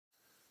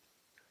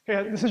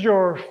Yeah, this is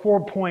your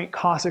 4-point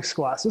Cossack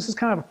squat. So this is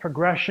kind of a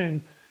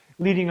progression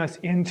leading us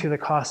into the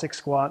Cossack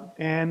squat.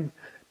 And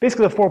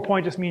basically the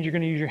 4-point just means you're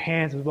going to use your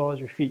hands as well as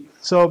your feet.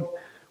 So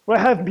what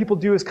I have people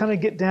do is kind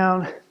of get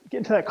down, get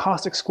into that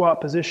Cossack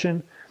squat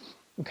position,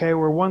 okay,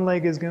 where one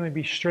leg is going to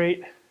be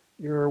straight.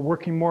 You're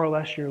working more or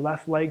less your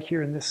left leg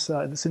here in this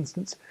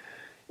instance.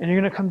 And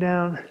you're going to come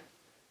down,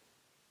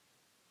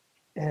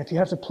 and if you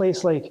have to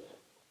place like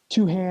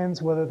two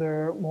hands, whether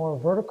they're more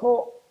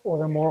vertical or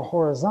they're more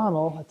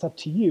horizontal, that's up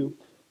to you,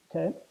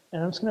 okay?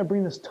 And I'm just going to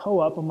bring this toe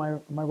up on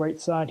my right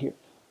side here.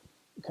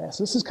 Okay,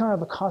 so this is kind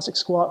of a Cossack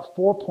squat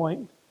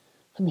 4-point.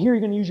 From here, you're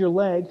going to use your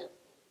leg,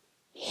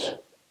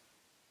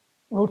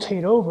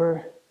 rotate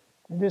over,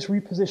 and just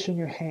reposition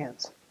your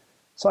hands.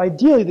 So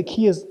ideally, the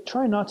key is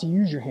try not to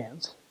use your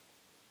hands,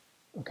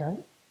 okay?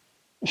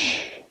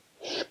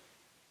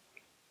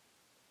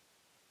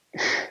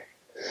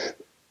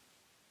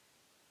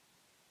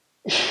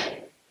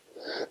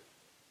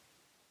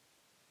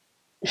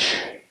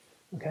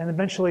 Okay, and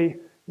eventually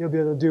you'll be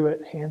able to do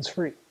it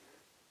hands-free.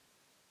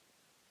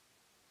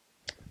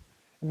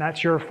 And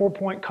that's your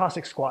 4-point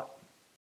Cossack squat.